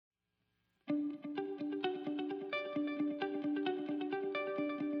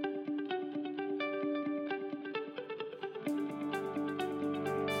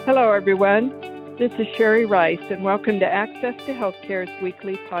Hello, everyone. This is Sherry Rice, and welcome to Access to Healthcare's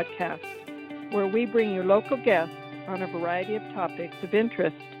weekly podcast, where we bring you local guests on a variety of topics of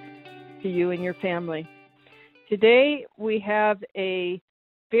interest to you and your family. Today, we have a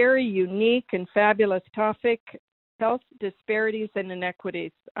very unique and fabulous topic, health disparities and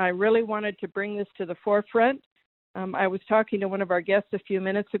inequities. I really wanted to bring this to the forefront. I was talking to one of our guests a few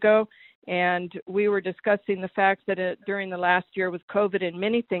minutes ago, and we were discussing the fact that during the last year with COVID and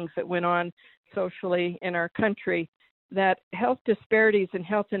many things that went on socially in our country, that health disparities and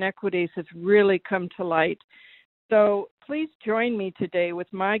health inequities has really come to light. So please join me today with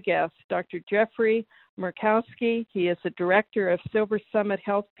my guest, Dr. Jeffrey Murkowski. He is the director of Silver Summit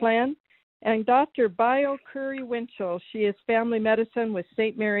Health Plan, and Dr. Bio Curry-Winchell. She is family medicine with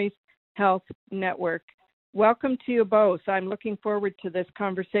St. Mary's Health Network. Welcome to you both. I'm looking forward to this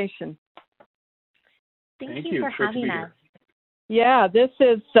conversation. Thank you for having us. Yeah, this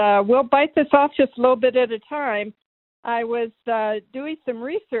is, we'll bite this off just a little bit at a time. I was doing some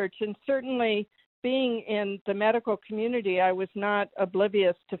research, and certainly being in the medical community, I was not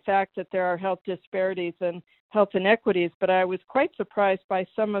oblivious to the fact that there are health disparities and health inequities, but I was quite surprised by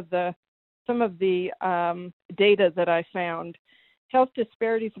some of the data that I found. Health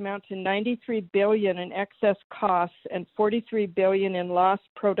disparities amount to $93 billion in excess costs and $43 billion in lost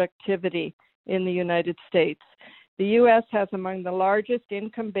productivity in the United States. The U.S. has among the largest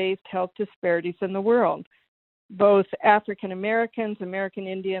income-based health disparities in the world. Both African Americans, American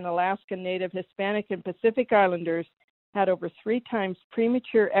Indian, Alaska Native, Hispanic, and Pacific Islanders had over 3 times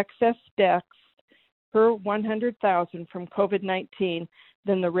premature excess deaths per 100,000 from COVID-19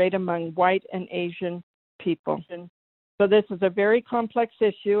 than the rate among white and Asian people. So this is a very complex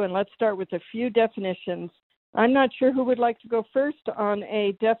issue, and let's start with a few definitions. I'm not sure who would like to go first on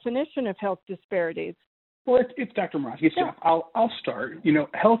a definition of health disparities. Well, it's Dr. Murkowski. So I'll start.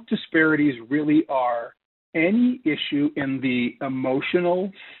 Health disparities really are any issue in the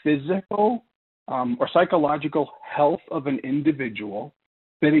emotional, physical, or psychological health of an individual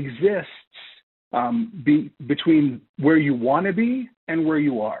that exists between where you want to be and where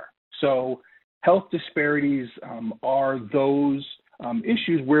you are. So health disparities are those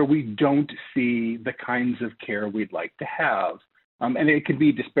issues where we don't see the kinds of care we'd like to have. And it can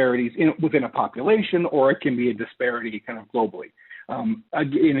be disparities within a population, or it can be a disparity kind of globally. An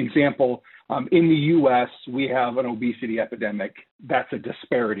example, in the U.S., we have an obesity epidemic. That's a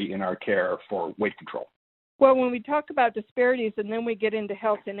disparity in our care for weight control. Well, when we talk about disparities and then we get into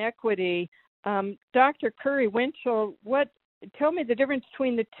health inequity, Dr. Curry-Winchell, tell me the difference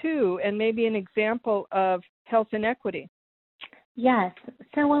between the two and maybe an example of health inequity. Yes.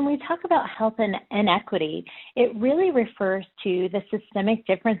 So when we talk about health inequity, it really refers to the systemic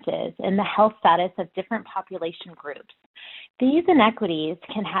differences in the health status of different population groups. These inequities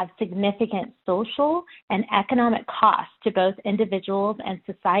can have significant social and economic costs to both individuals and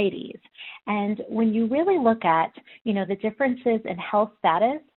societies. And when you really look at, the differences in health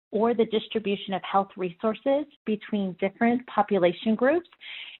status or the distribution of health resources between different population groups,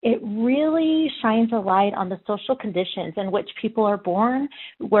 it really shines a light on the social conditions in which people are born,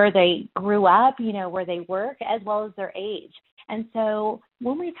 where they grew up, where they work, as well as their age. And so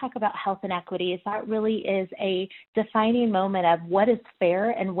when we talk about health inequities, that really is a defining moment of what is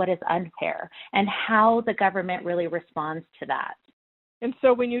fair and what is unfair, and how the government really responds to that. And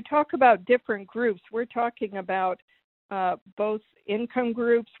so when you talk about different groups, we're talking about both income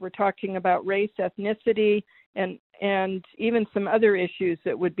groups, we're talking about race, ethnicity, and even some other issues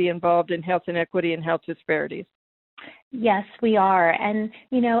that would be involved in health inequity and health disparities. Yes, we are. And,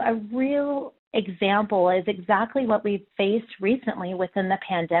 a real example is exactly what we've faced recently within the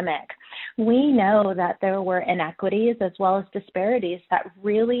pandemic. We know that there were inequities as well as disparities that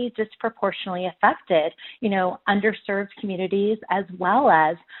really disproportionately affected, underserved communities as well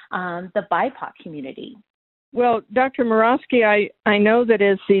as the BIPOC community. Well, Dr. Murkowski, I know that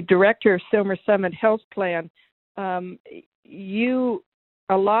as the director of Silver Summit Health Plan, a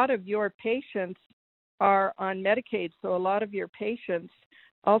lot of your patients are on Medicaid, so a lot of your patients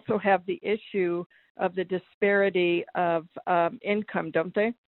also have the issue of the disparity of income, don't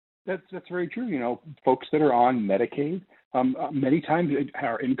they? That's very true. Folks that are on Medicaid many times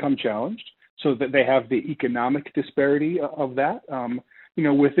are income challenged, so that they have the economic disparity of that.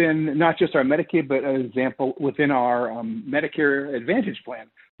 Within not just our Medicaid, but an example within our Medicare Advantage plan,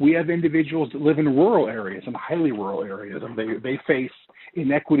 we have individuals that live in rural areas and highly rural areas, and they face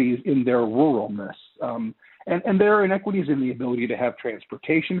inequities in their ruralness. And there are inequities in the ability to have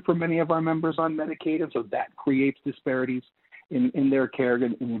transportation for many of our members on Medicaid, and so that creates disparities in their care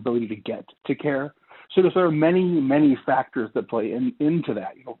and in the ability to get to care. So there are many, many factors that play into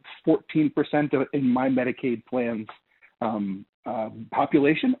that. 14% of in my Medicaid plans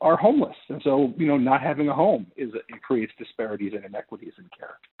population are homeless, and so not having a home creates disparities and inequities in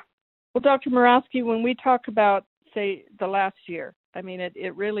care. Well, Dr. Murawski, when we talk about, say, the last year, I mean,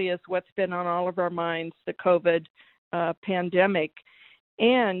 it really is what's been on all of our minds, the COVID pandemic,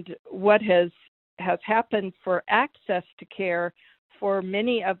 and what has happened for access to care for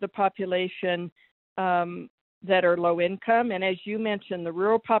many of the population that are low income, and as you mentioned, the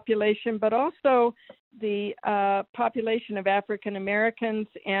rural population, but also the population of African Americans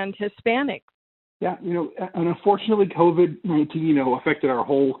and Hispanics. Yeah, and unfortunately, COVID-19, affected our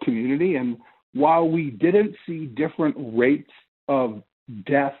whole community. And while we didn't see different rates of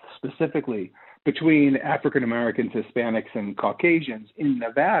death specifically between African Americans, Hispanics, and Caucasians in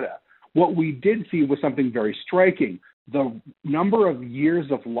Nevada, what we did see was something very striking. The number of years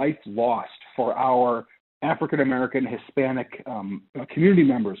of life lost for our African American, Hispanic community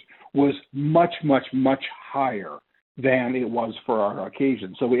members was much, much, much higher than it was for our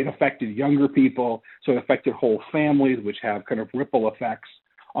Caucasians. So it affected younger people, so it affected whole families, which have kind of ripple effects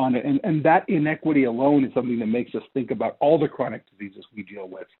on it. And that inequity alone is something that makes us think about all the chronic diseases we deal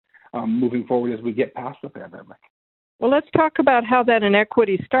with moving forward as we get past the pandemic. Well, let's talk about how that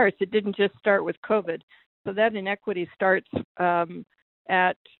inequity starts. It didn't just start with COVID. So that inequity starts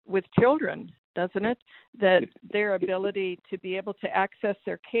with children, doesn't it? That their ability to be able to access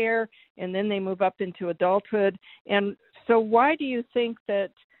their care, and then they move up into adulthood. And so why do you think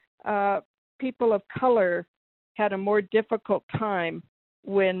that people of color had a more difficult time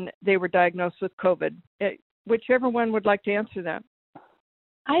when they were diagnosed with COVID? Whichever one would like to answer that.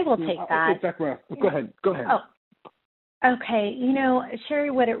 I will take that. Go ahead. Oh. Okay,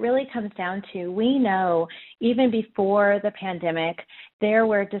 Sherry, what it really comes down to, we know even before the pandemic, there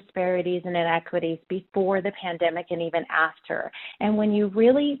were disparities and inequities before the pandemic and even after. And when you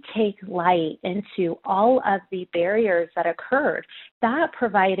really take light into all of the barriers that occurred, that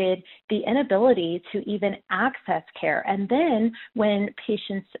provided the inability to even access care. And then when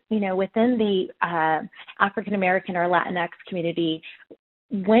patients, within the African American or Latinx community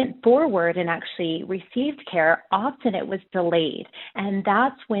went forward and actually received care, often it was delayed. And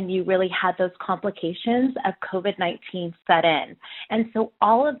that's when you really had those complications of COVID-19 set in. And so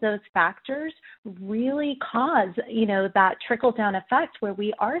all of those factors really cause, that trickle-down effect where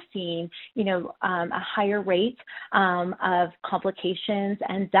we are seeing, a higher rate of complications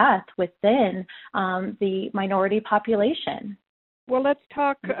and death within the minority population. Well, let's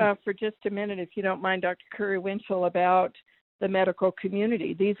talk for just a minute, if you don't mind, Dr. Curry-Winchell, about the medical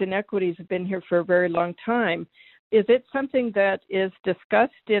community. These inequities have been here for a very long time. Is it something that is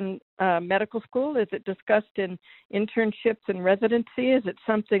discussed in medical school? Is it discussed in internships and residency? Is it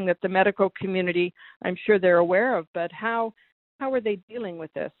something that the medical community, I'm sure they're aware of, but how are they dealing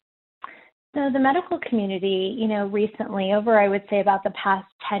with this? So the medical community, recently, over I would say about the past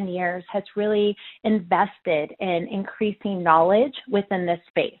 10 years, has really invested in increasing knowledge within this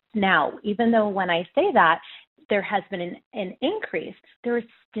space. Now, even though when I say that, there has been an increase, there is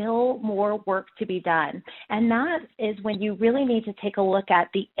still more work to be done. And that is when you really need to take a look at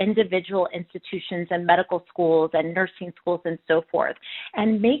the individual institutions and medical schools and nursing schools and so forth,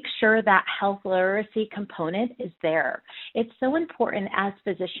 and make sure that health literacy component is there. It's so important as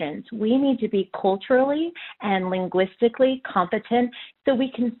physicians. We need to be culturally and linguistically competent so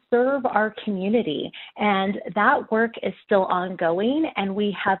we can serve our community. And that work is still ongoing, and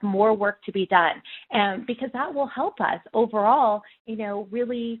we have more work to be done. And because that will help us overall,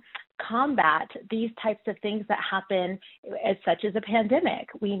 really combat these types of things that happen, such as a pandemic.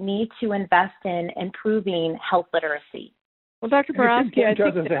 We need to invest in improving health literacy. Well, Dr. Murawski, I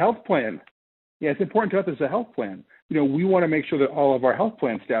think as a health plan. Yeah, it's important to us as a health plan. We want to make sure that all of our health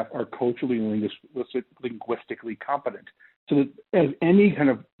plan staff are culturally and linguistically competent, so that as any kind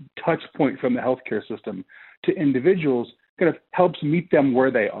of touch point from the healthcare system to individuals kind of helps meet them where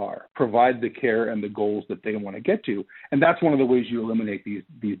they are, provide the care and the goals that they want to get to. And that's one of the ways you eliminate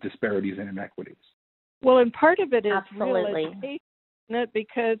these disparities and inequities. Well, and part of it is Absolutely. Real education,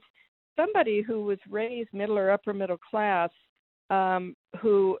 because somebody who was raised middle or upper middle class,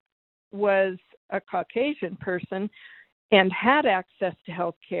 who was a Caucasian person and had access to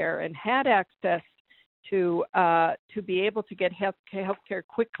health care and had access to be able to get health care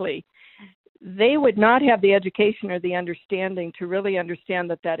quickly, they would not have the education or the understanding to really understand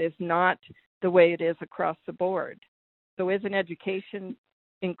that is not the way it is across the board. So isn't education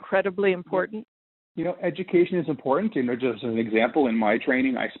incredibly important? Education is important. Just as an example, in my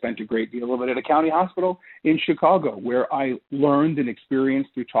training, I spent a great deal of it at a county hospital in Chicago, where I learned and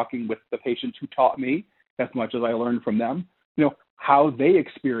experienced through talking with the patients who taught me as much as I learned from them, how they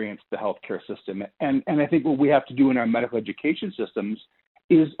experienced the healthcare system. And I think what we have to do in our medical education systems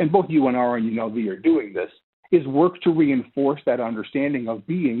is, and both you and Aaron, that you're doing this, is work to reinforce that understanding of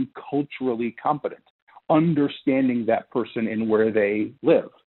being culturally competent, understanding that person and where they live,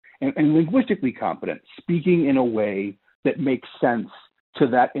 and linguistically competent, speaking in a way that makes sense to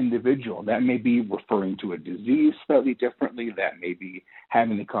that individual. That may be referring to a disease slightly differently, that may be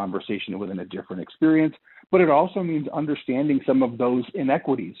having a conversation within a different experience, but it also means understanding some of those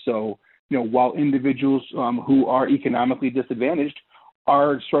inequities. So, while individuals who are economically disadvantaged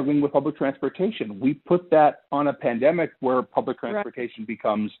are struggling with public transportation, we put that on a pandemic where public transportation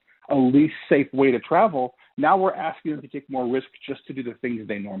becomes a least safe way to travel. Now we're asking them to take more risk just to do the things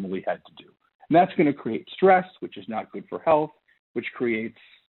they normally had to do. And that's going to create stress, which is not good for health, which creates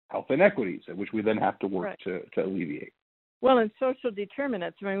health inequities, which we then have to work to alleviate. Well, and social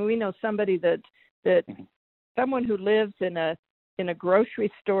determinants. I mean, we know somebody that someone who lives in a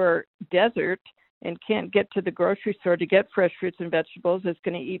grocery store desert and can't get to the grocery store to get fresh fruits and vegetables is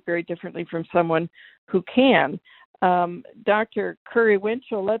going to eat very differently from someone who can. Dr.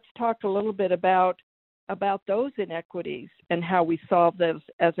 Curry-Winchell, let's talk a little bit about those inequities and how we solve those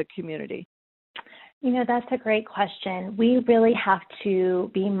as a community. That's a great question. We really have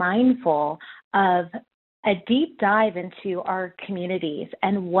to be mindful of a deep dive into our communities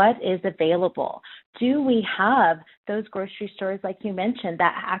and what is available. Do we have those grocery stores, like you mentioned,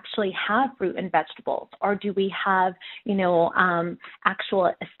 that actually have fruit and vegetables? Or do we have,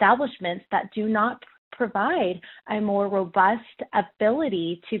 actual establishments that do not provide a more robust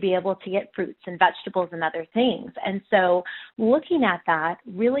ability to be able to get fruits and vegetables and other things? And so looking at that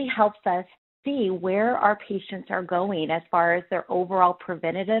really helps us see where our patients are going as far as their overall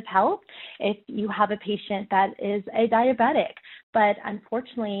preventative health. If you have a patient that is a diabetic, but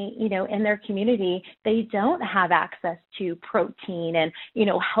unfortunately, in their community, they don't have access to protein and,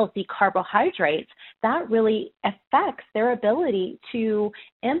 healthy carbohydrates, that really affects their ability to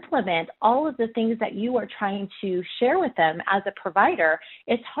implement all of the things that you are trying to share with them as a provider.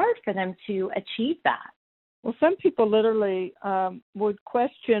 It's hard for them to achieve that. Well, some people literally would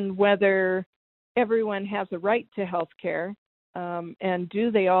question whether everyone has a right to health care, and do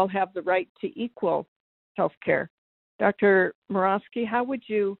they all have the right to equal health care? Dr. Murawski, how would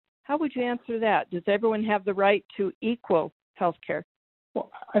you answer that? Does everyone have the right to equal health care?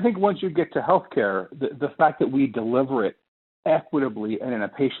 Well, I think once you get to health care, the fact that we deliver it equitably and in a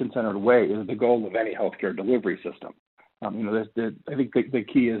patient-centered way is the goal of any healthcare delivery system. I think the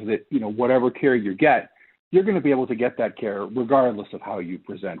key is that, whatever care you get, you're going to be able to get that care regardless of how you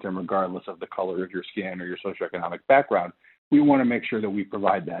present and regardless of the color of your skin or your socioeconomic background. We want to make sure that we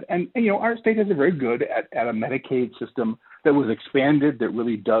provide that. And our state is very good at a Medicaid system that was expanded, that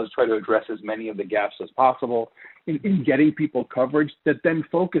really does try to address as many of the gaps as possible in getting people coverage that then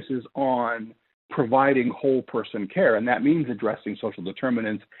focuses on providing whole person care. And that means addressing social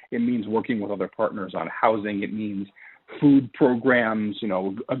determinants. It means working with other partners on housing. It means food programs.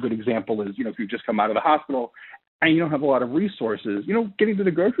 A good example is, if you just come out of the hospital and you don't have a lot of resources, getting to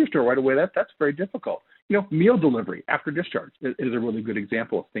the grocery store right away, that's very difficult. Meal delivery after discharge is a really good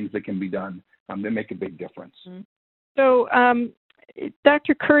example of things that can be done that make a big difference. So,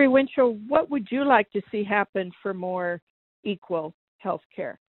 Dr. Curry-Winchell, what would you like to see happen for more equal health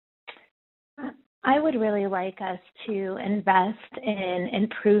care? I would really like us to invest in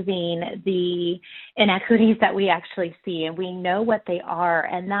improving the inequities that we actually see, and we know what they are,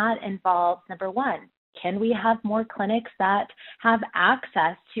 and that involves, number one, can we have more clinics that have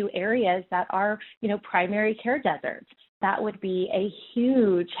access to areas that are, primary care deserts? That would be a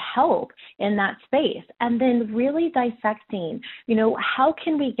huge help in that space. And then really dissecting, how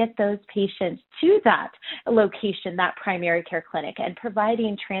can we get those patients to that location, that primary care clinic, and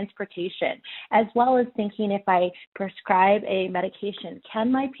providing transportation, as well as thinking, if I prescribe a medication,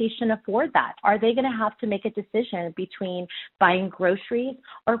 can my patient afford that? Are they going to have to make a decision between buying groceries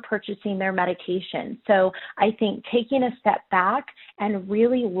or purchasing their medication? So I think taking a step back and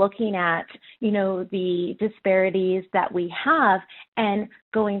really looking at, the disparities that we have and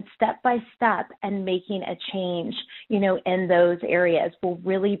going step by step and making a change, in those areas will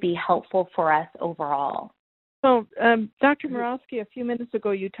really be helpful for us overall. So, Dr. Murawski, a few minutes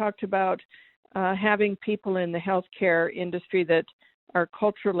ago, you talked about having people in the healthcare industry that are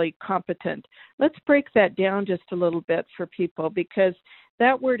culturally competent. Let's break that down just a little bit for people, because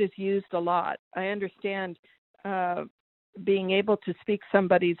that word is used a lot. I understand being able to speak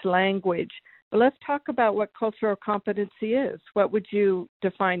somebody's language, But let's talk about what cultural competency is. What would you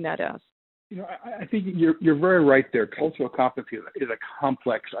define that as? I think you're very right there. Cultural competency is a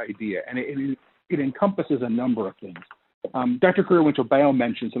complex idea, and it encompasses a number of things. Dr. Curry-Winchell-Bayl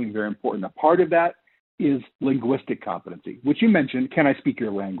mentioned something very important. A part of that is linguistic competency, which you mentioned, can I speak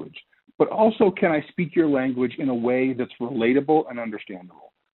your language? But also, can I speak your language in a way that's relatable and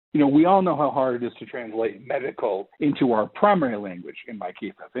understandable? We all know how hard it is to translate medical into our primary language, in my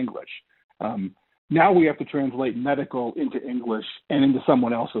case, that's English. Now we have to translate medical into English and into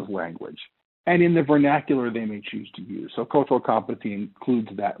someone else's language, and in the vernacular they may choose to use. So cultural competency includes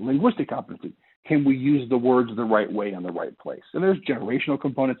that. Linguistic competency. Can we use the words the right way in the right place? And there's generational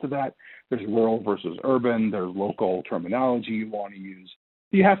components of that. There's rural versus urban. There's local terminology you want to use.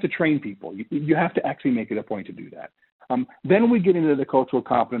 You have to train people. You have to actually make it a point to do that. Then we get into the cultural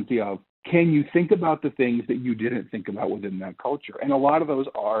competency of, can you think about the things that you didn't think about within that culture? And a lot of those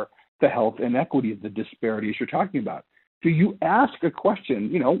are the health inequities, the disparities you're talking about. Do you ask a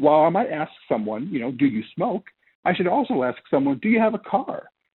question, while I might ask someone, do you smoke? I should also ask someone, do you have a car?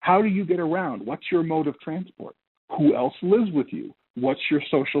 How do you get around? What's your mode of transport? Who else lives with you? What's your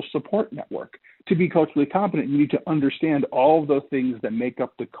social support network? To be culturally competent, you need to understand all of those things that make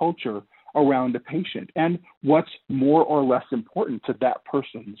up the culture around a patient and what's more or less important to that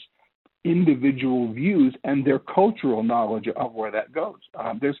person's individual views and their cultural knowledge of where that goes.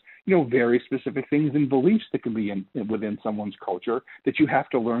 There's, very specific things and beliefs that can be within someone's culture that you have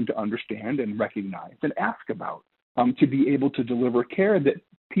to learn to understand and recognize and ask about to be able to deliver care that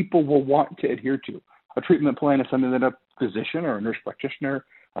people will want to adhere to. A treatment plan is something that a physician or a nurse practitioner,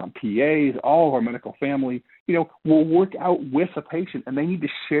 PAs, all of our medical family, will work out with a patient, and they need to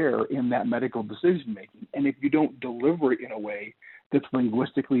share in that medical decision making. And if you don't deliver it in a way that's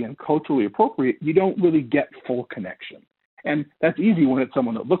linguistically and culturally appropriate, you don't really get full connection. And that's easy when it's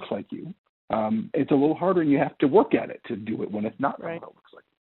someone that looks like you. It's a little harder, and you have to work at it to do it when it's not someone that looks like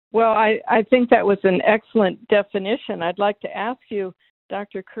you. Well, I think that was an excellent definition. I'd like to ask you,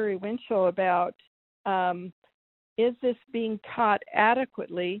 Dr. Curry-Winchell, about is this being taught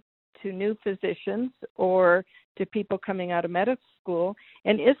adequately to new physicians or to people coming out of medical school?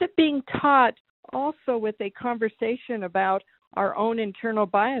 And is it being taught also with a conversation about our own internal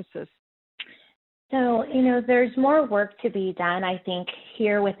biases? So, there's more work to be done. I think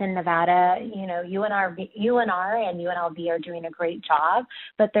here within Nevada, UNR and UNLV are doing a great job,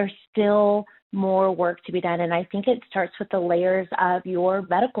 but there's still more work to be done. And I think it starts with the layers of your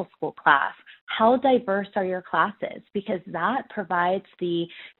medical school class. How diverse are your classes? Because that provides the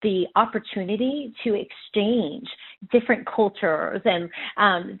opportunity to exchange different cultures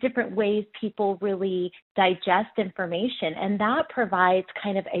and different ways people really digest information. And that provides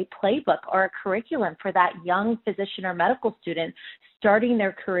kind of a playbook or a curriculum for that young physician or medical student starting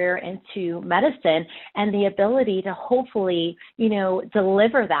their career into medicine, and the ability to hopefully,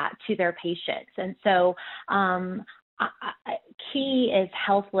 deliver that to their patients. And so key is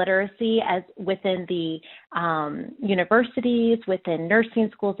health literacy as within the universities, within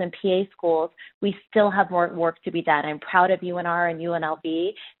nursing schools and PA schools. We still have more work to be done. I'm proud of UNR and UNLV.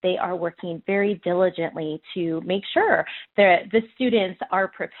 They are working very diligently to make sure that the students are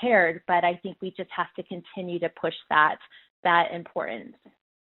prepared, but I think we just have to continue to push that importance.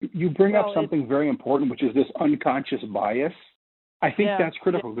 You bring up something very important, which is this unconscious bias. I think that's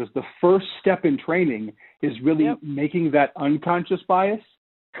critical because the first step in training is really making that unconscious bias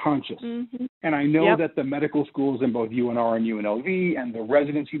conscious. Mm-hmm. And I know that the medical schools in both UNR and UNLV and the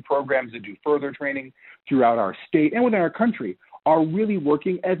residency programs that do further training throughout our state and within our country are really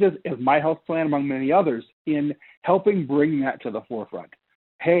working, as My Health Plan, among many others, in helping bring that to the forefront.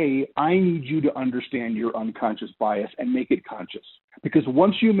 Hey, I need you to understand your unconscious bias and make it conscious. Because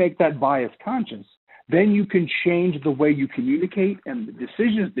once you make that bias conscious, then you can change the way you communicate and the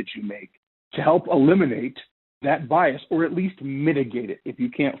decisions that you make to help eliminate that bias, or at least mitigate it if you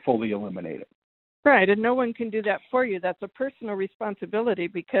can't fully eliminate it. Right, and no one can do that for you. That's a personal responsibility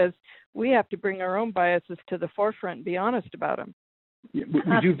because we have to bring our own biases to the forefront and be honest about them. Yeah, we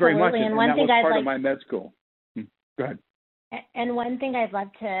do very much, and that was part of my med school. Go ahead. And one thing I'd love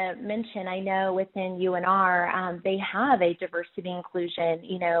to mention, I know within UNR, they have a diversity inclusion,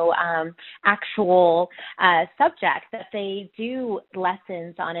 actual subject that they do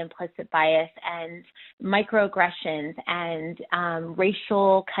lessons on implicit bias and microaggressions and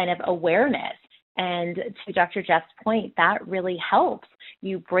racial kind of awareness. And to Dr. Jeff's point, that really helps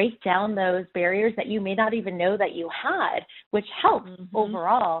you break down those barriers that you may not even know that you had, which helps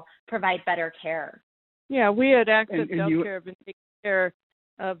overall provide better care. Yeah, we at Access Healthcare have been taking care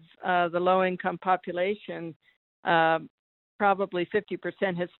of the low-income population probably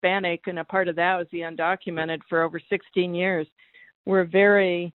 50% Hispanic, and a part of that was the undocumented for over 16 years. We're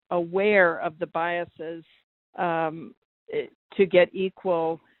very aware of the biases to get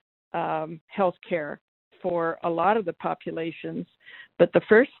equal health care for a lot of the populations. But the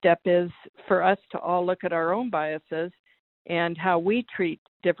first step is for us to all look at our own biases and how we treat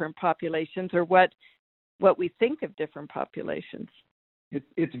different populations, or what we think of different populations.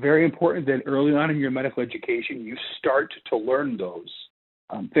 It's very important that early on in your medical education, you start to learn those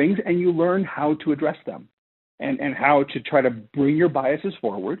things, and you learn how to address them and how to try to bring your biases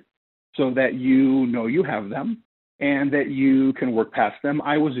forward so that you know you have them and that you can work past them.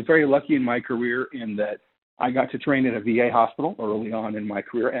 I was very lucky in my career in that I got to train at a VA hospital early on in my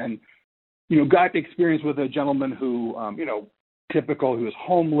career, and got experience with a gentleman who, typical, who was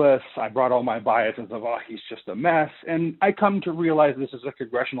homeless. I brought all my biases of, he's just a mess. And I come to realize this is a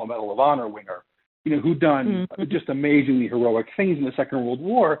Congressional Medal of Honor winner, who done just amazingly heroic things in the Second World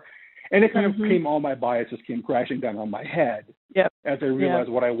War. And it kind of all my biases came crashing down on my head as I realized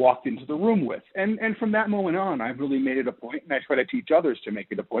what I walked into the room with. And from that moment on, I've really made it a point, and I try to teach others to make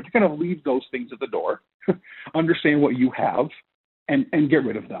it a point, to kind of leave those things at the door, understand what you have, and get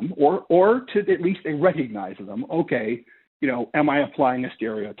rid of them, or to at least recognize them. Okay, am I applying a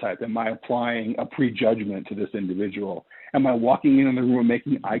stereotype? Am I applying a prejudgment to this individual? Am I walking in the room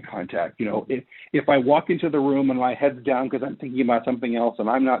making eye contact? If I walk into the room and my head's down because I'm thinking about something else and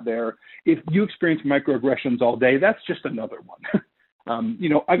I'm not there, if you experience microaggressions all day, that's just another one.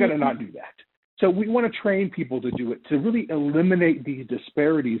 I got to not do that. So we want to train people to do it, to really eliminate these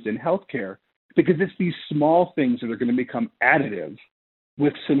disparities in healthcare, because it's these small things that are going to become additive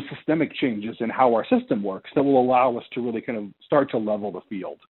with some systemic changes in how our system works that will allow us to really kind of start to level the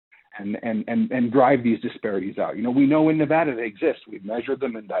field and drive these disparities out. We know in Nevada they exist. We've measured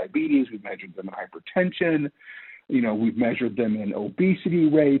them in diabetes. We've measured them in hypertension. We've measured them in obesity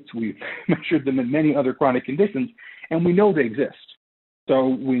rates. We've measured them in many other chronic conditions, and we know they exist. So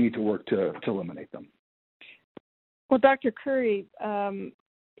we need to work to eliminate them. Well, Dr. Curry,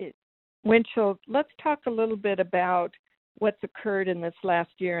 Winchell, let's talk a little bit about what's occurred in this last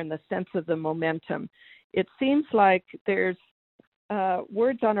year in the sense of the momentum. It seems like there's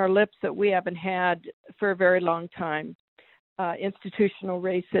words on our lips that we haven't had for a very long time. Institutional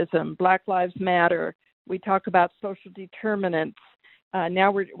racism, Black Lives Matter. We talk about social determinants.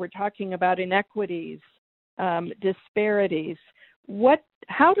 Now we're talking about inequities, disparities.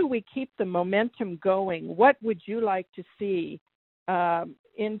 How do we keep the momentum going? What would you like to see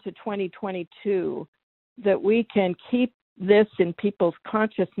into 2022 that we can keep this in people's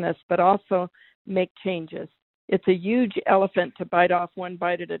consciousness, but also make changes? It's a huge elephant to bite off one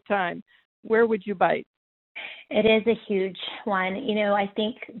bite at a time. Where would you bite? It is a huge one. I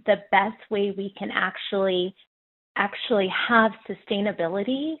think the best way we can actually have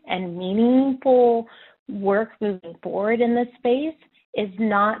sustainability and meaningful work moving forward in this space is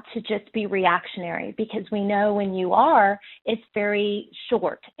not to just be reactionary, because we know when you are, it's very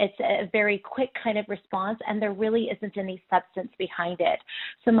short. It's a very quick kind of response, and there really isn't any substance behind it.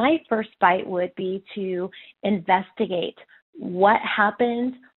 So my first bite would be to investigate what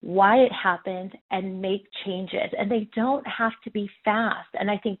happened, why it happened, and make changes. And they don't have to be fast.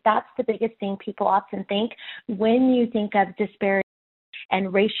 And I think that's the biggest thing people often think when you think of disparity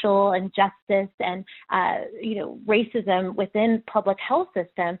and racial injustice and racism within public health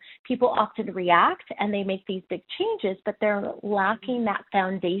system. People often react and they make these big changes, but they're lacking that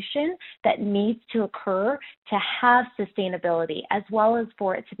foundation that needs to occur to have sustainability as well as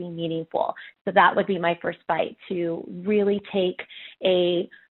for it to be meaningful. So that would be my first bite, to really take a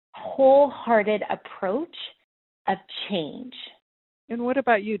wholehearted approach of change. And what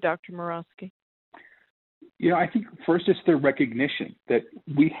about you, Dr. Murawski? I think first it's the recognition that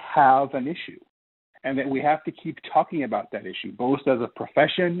we have an issue and that we have to keep talking about that issue, both as a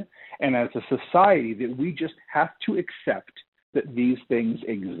profession and as a society, that we just have to accept that these things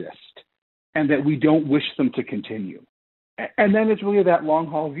exist and that we don't wish them to continue. And then it's really that long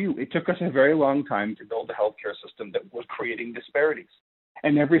haul view. It took us a very long time to build a healthcare system that was creating disparities.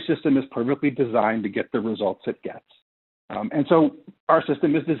 And every system is perfectly designed to get the results it gets. And so our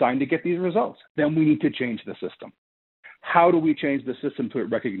system is designed to get these results. Then we need to change the system. How do we change the system so it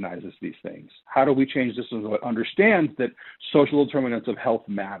recognizes these things? How do we change the system so it understands that social determinants of health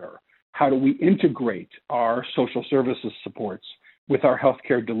matter? How do we integrate our social services supports with our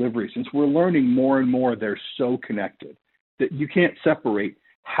healthcare delivery? Since we're learning more and more they're so connected that you can't separate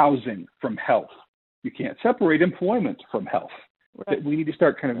housing from health. You can't separate employment from health. Right. That we need to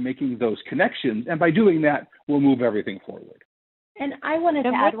start kind of making those connections, and by doing that, we'll move everything forward. And I wanted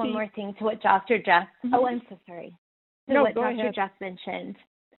to add one more thing to what Dr. Jeff. Mm-hmm. Oh, I'm so sorry. to what Dr. ahead. Jeff mentioned,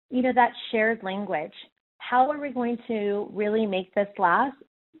 that shared language. How are we going to really make this last?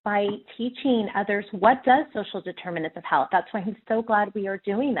 By teaching others what does social determinants of health. That's why I'm so glad we are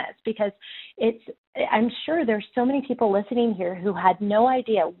doing this, because I'm sure there's so many people listening here who had no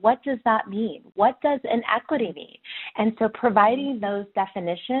idea, what does that mean? What does inequity mean? And so providing those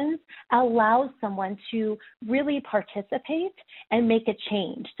definitions allows someone to really participate and make a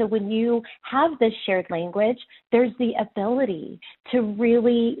change. So when you have this shared language, there's the ability to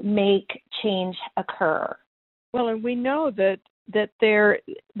really make change occur. Well, and we know that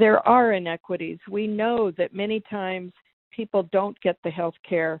there are inequities. We know that many times people don't get the health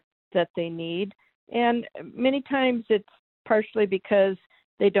care that they need, and many times it's partially because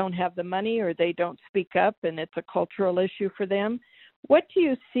they don't have the money or they don't speak up, and it's a cultural issue for them. What do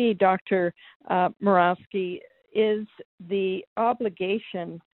you see, Dr. Murawski, is the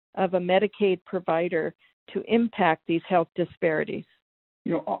obligation of a Medicaid provider to impact these health disparities?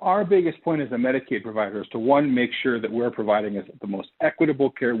 Our biggest point as a Medicaid provider is to, one, make sure that we're providing the most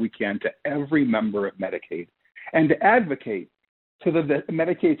equitable care we can to every member of Medicaid, and to advocate so that the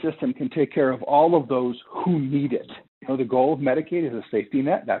Medicaid system can take care of all of those who need it. The goal of Medicaid is a safety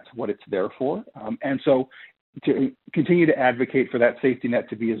net. That's what it's there for. And so to continue to advocate for that safety net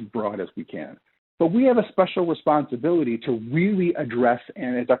to be as broad as we can. But we have a special responsibility to really address,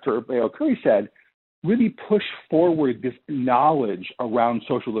 and as Dr. Curry said, really push forward this knowledge around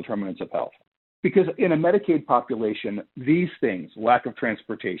social determinants of health. Because in a Medicaid population, these things, lack of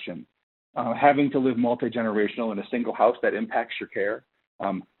transportation, having to live multi-generational in a single house that impacts your care,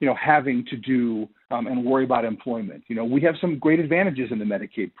 having to do and worry about employment. We have some great advantages in the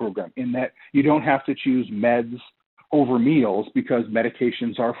Medicaid program in that you don't have to choose meds over meals because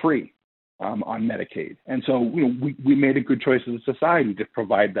medications are free on Medicaid. And so, we made a good choice as a society to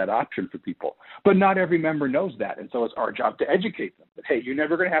provide that option for people. But not every member knows that. And so it's our job to educate them that, hey, you're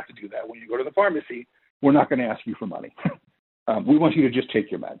never going to have to do that. When you go to the pharmacy, we're not going to ask you for money. We want you to just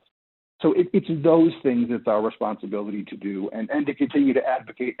take your meds. So it's those things that's our responsibility to do, and to continue to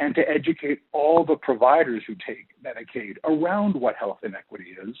advocate and to educate all the providers who take Medicaid around what health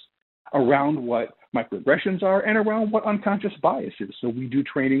inequity is, around what microaggressions are, and around what unconscious bias is. So we do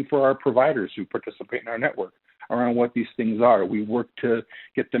training for our providers who participate in our network around what these things are. We work to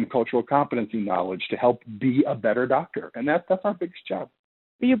get them cultural competency knowledge to help be a better doctor, and that's our biggest job.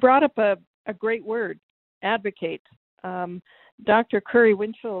 You brought up a great word, advocate. Dr.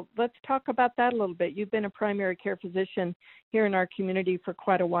 Curry-Winchell, let's talk about that a little bit. You've been a primary care physician here in our community for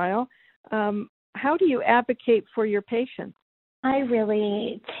quite a while. How do you advocate for your patients? I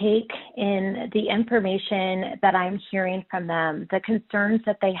really take in the information that I'm hearing from them, the concerns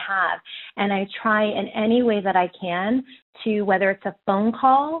that they have, and I try in any way that I can to, whether it's a phone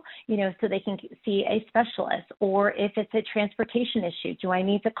call, so they can see a specialist, or if it's a transportation issue, do I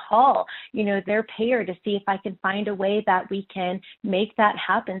need to call, their payer to see if I can find a way that we can make that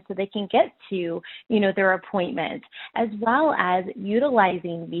happen so they can get to, their appointment, as well as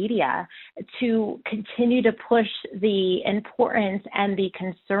utilizing media to continue to push the importance and the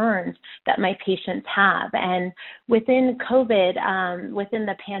concerns that my patients have. And within COVID, within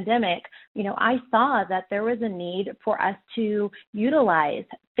the pandemic, I saw that there was a need for us to utilize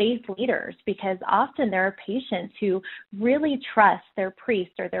faith leaders, because often there are patients who really trust their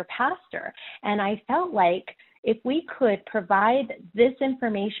priest or their pastor. And I felt like if we could provide this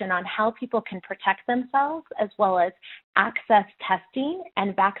information on how people can protect themselves as well as access testing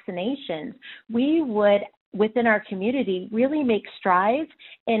and vaccinations, we would, within our community, really make strides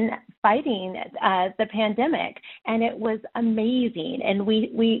in fighting the pandemic. And it was amazing. And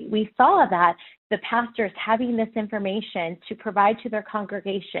we saw that the pastors having this information to provide to their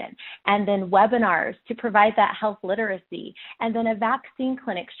congregation, and then webinars to provide that health literacy, and then a vaccine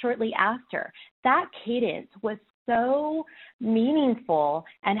clinic shortly after. That cadence was so meaningful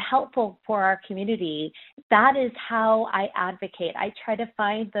and helpful for our community. That is how I advocate. I try to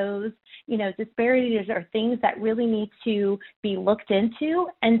find those, disparities or things that really need to be looked into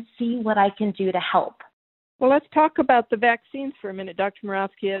and see what I can do to help. Well, let's talk about the vaccines for a minute, Dr.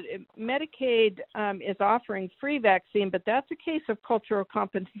 Murawski. Medicaid is offering free vaccine, but that's a case of cultural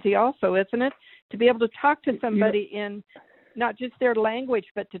competency also, isn't it? To be able to talk to somebody in not just their language,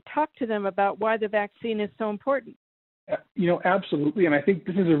 but to talk to them about why the vaccine is so important. Absolutely. And I think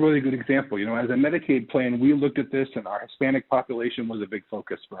this is a really good example. As a Medicaid plan, we looked at this, and our Hispanic population was a big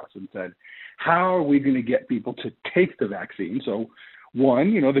focus for us, and said, how are we going to get people to take the vaccine? So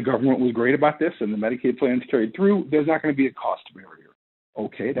one, the government was great about this, and the Medicaid plans carried through. There's not going to be a cost barrier.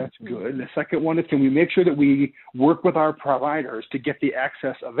 Okay, that's good. The second one is, can we make sure that we work with our providers to get the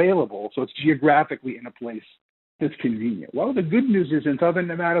access available so it's geographically in a place that's convenient? Well, the good news is in Southern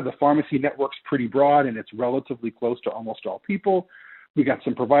Nevada, the pharmacy network's pretty broad and it's relatively close to almost all people. We got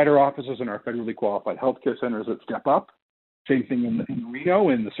some provider offices in our federally qualified healthcare centers that step up. Same thing in Reno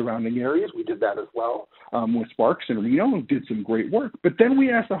and the surrounding areas. We did that as well with Sparks in Reno and did some great work. But then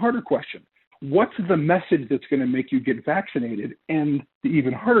we asked the harder question. What's the message that's going to make you get vaccinated? And the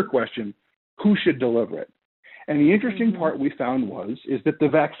even harder question, who should deliver it? And the interesting part we found is that the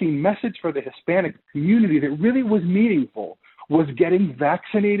vaccine message for the Hispanic community that really was meaningful was getting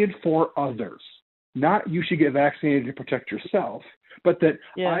vaccinated for others. Not you should get vaccinated to protect yourself, but that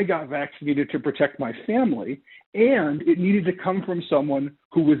I got vaccinated to protect my family, and it needed to come from someone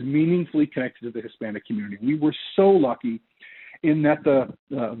who was meaningfully connected to the Hispanic community. We were so lucky in that the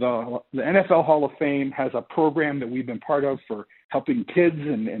NFL Hall of Fame has a program that we've been part of for helping kids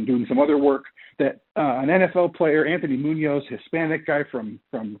and doing some other work that an NFL player, Anthony Munoz, Hispanic guy from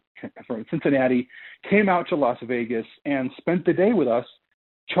Cincinnati, came out to Las Vegas and spent the day with us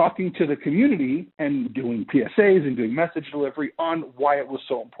talking to the community and doing PSAs and doing message delivery on why it was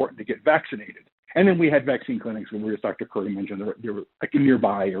so important to get vaccinated. And then we had vaccine clinics where, as Dr. Curry mentioned, they were like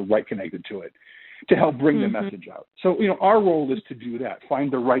nearby or right connected to it to help bring the message out. So, our role is to do that,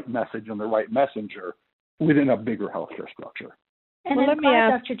 find the right message and the right messenger within a bigger healthcare structure. And I'm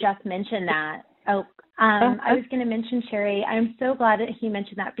glad Dr. Jeff mentioned that. I was going to mention, Sherry, I'm so glad that he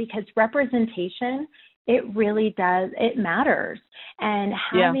mentioned that because representation, it really does, it matters. And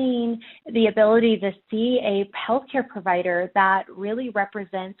having the ability to see a healthcare provider that really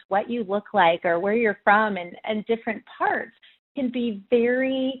represents what you look like or where you're from and different parts can be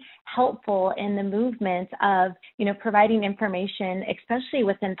very helpful in the movement of, providing information, especially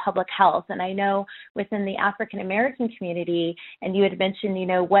within public health. And I know within the African American community, and you had mentioned,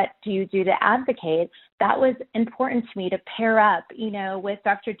 what do you do to advocate? That was important to me to pair up, with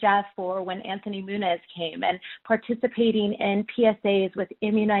Dr. Jeff or when Anthony Munoz came and participating in PSAs with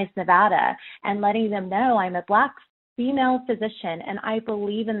Immunize Nevada and letting them know I'm a Black female physician and I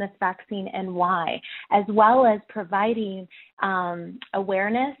believe in this vaccine and why, as well as providing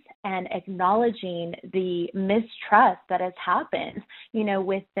awareness and acknowledging the mistrust that has happened,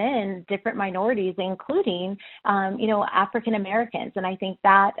 within different minorities, including, African Americans. And I think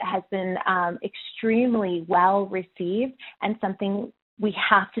that has been extremely well received and something we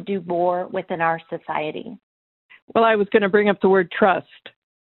have to do more within our society. Well, I was going to bring up the word trust.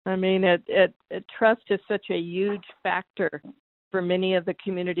 I mean, trust is such a huge factor for many of the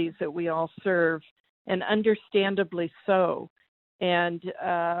communities that we all serve, and understandably so. And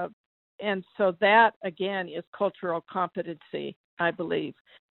so that, again, is cultural competency, I believe,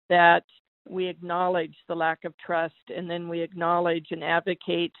 that we acknowledge the lack of trust, and then we acknowledge and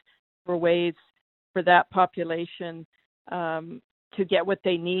advocate for ways for that population to get what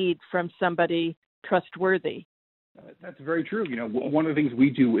they need from somebody trustworthy. That's very true. One of the things we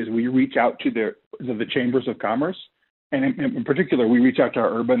do is we reach out to the chambers of commerce, and in particular, we reach out to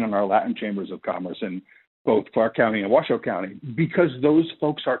our urban and our Latin chambers of commerce in both Clark County and Washoe County, because those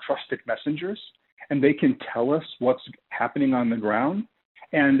folks are trusted messengers, and they can tell us what's happening on the ground,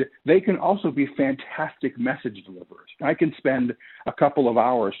 and they can also be fantastic message deliverers. I can spend a couple of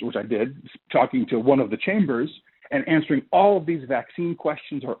hours, which I did, talking to one of the chambers and answering all of these vaccine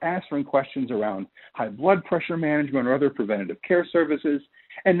questions or answering questions around high blood pressure management or other preventative care services.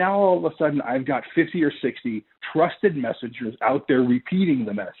 And now all of a sudden I've got 50 or 60 trusted messengers out there repeating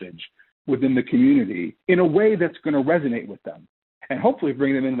the message within the community in a way that's going to resonate with them. And hopefully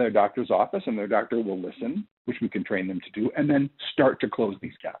bring them into their doctor's office, and their doctor will listen, which we can train them to do, and then start to close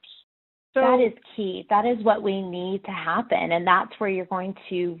these gaps. So that is key. That is what we need to happen. And that's where you're going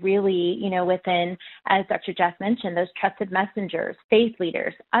to really, within, as Dr. Jeff mentioned, those trusted messengers, faith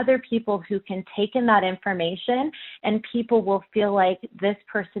leaders, other people who can take in that information, and people will feel like this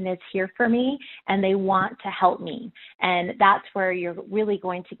person is here for me and they want to help me. And that's where you're really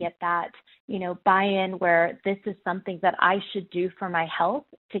going to get that, buy-in, where this is something that I should do for my health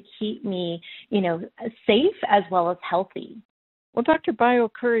to keep me, safe as well as healthy. Well, Dr.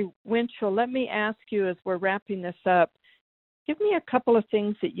 Bio-Curry-Winchell, let me ask you as we're wrapping this up, give me a couple of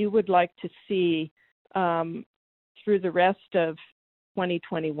things that you would like to see through the rest of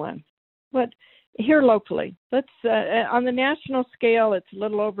 2021. But here locally, let's on the national scale, it's a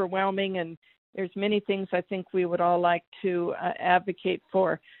little overwhelming, and there's many things I think we would all like to advocate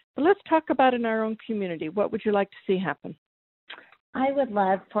for. But let's talk about in our own community. What would you like to see happen? I would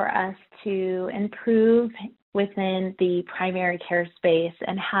love for us to improve within the primary care space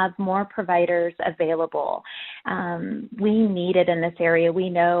and have more providers available. We need it in this area. We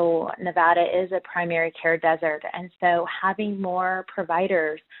know Nevada is a primary care desert, and so having more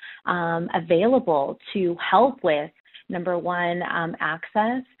providers available to help with, number one,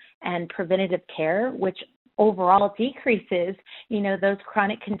 access and preventative care, which overall decreases, those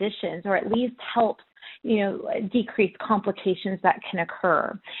chronic conditions, or at least helps decrease complications that can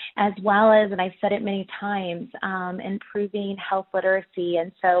occur, as well as, and I've said it many times, improving health literacy.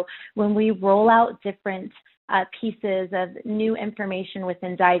 And so when we roll out different pieces of new information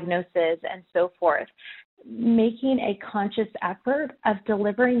within diagnosis and so forth, making a conscious effort of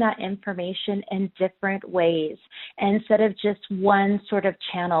delivering that information in different ways instead of just one sort of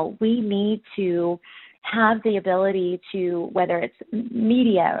channel. We need to have the ability to, whether it's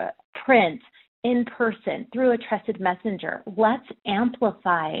media, print, in person, through a trusted messenger, let's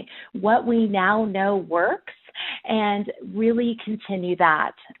amplify what we now know works and really continue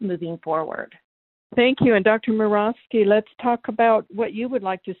that moving forward. Thank you. And Dr. Murawski, let's talk about what you would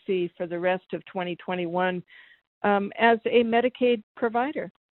like to see for the rest of 2021 as a Medicaid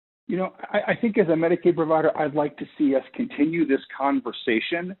provider. I think as a Medicaid provider, I'd like to see us continue this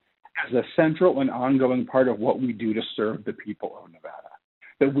conversation as a central and ongoing part of what we do to serve the people of Nevada.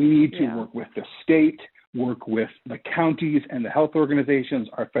 That we need to work with the state, work with the counties and the health organizations,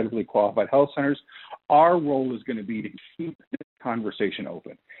 our federally qualified health centers. Our role is going to be to keep this conversation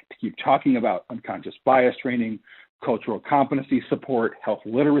open, to keep talking about unconscious bias training, cultural competency support, health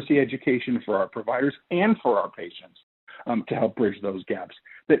literacy education for our providers and for our patients to help bridge those gaps.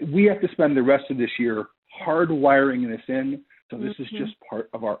 That we have to spend the rest of this year hardwiring this in. So this is just part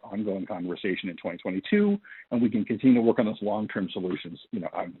of our ongoing conversation in 2022, and we can continue to work on those long-term solutions,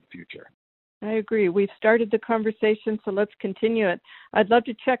 out in the future. I agree. We've started the conversation, so let's continue it. I'd love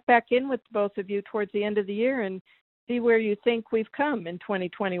to check back in with both of you towards the end of the year and see where you think we've come in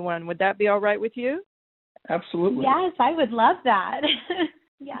 2021. Would that be all right with you? Absolutely. Yes, I would love that.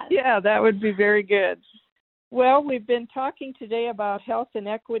 Yes. Yeah, that would be very good. Well, we've been talking today about health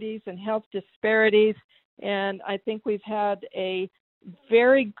inequities and health disparities. And I think we've had a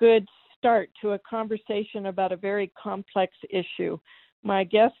very good start to a conversation about a very complex issue. My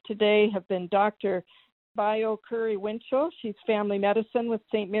guests today have been Dr. Bayo Curry-Winchell. She's family medicine with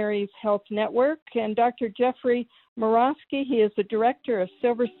St. Mary's Health Network, and Dr. Jeffrey Murawski. He is the director of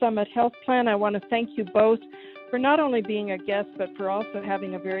Silver Summit Health Plan. I want to thank you both for not only being a guest, but for also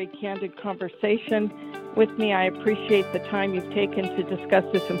having a very candid conversation with me. I appreciate the time you've taken to discuss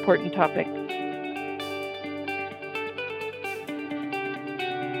this important topic.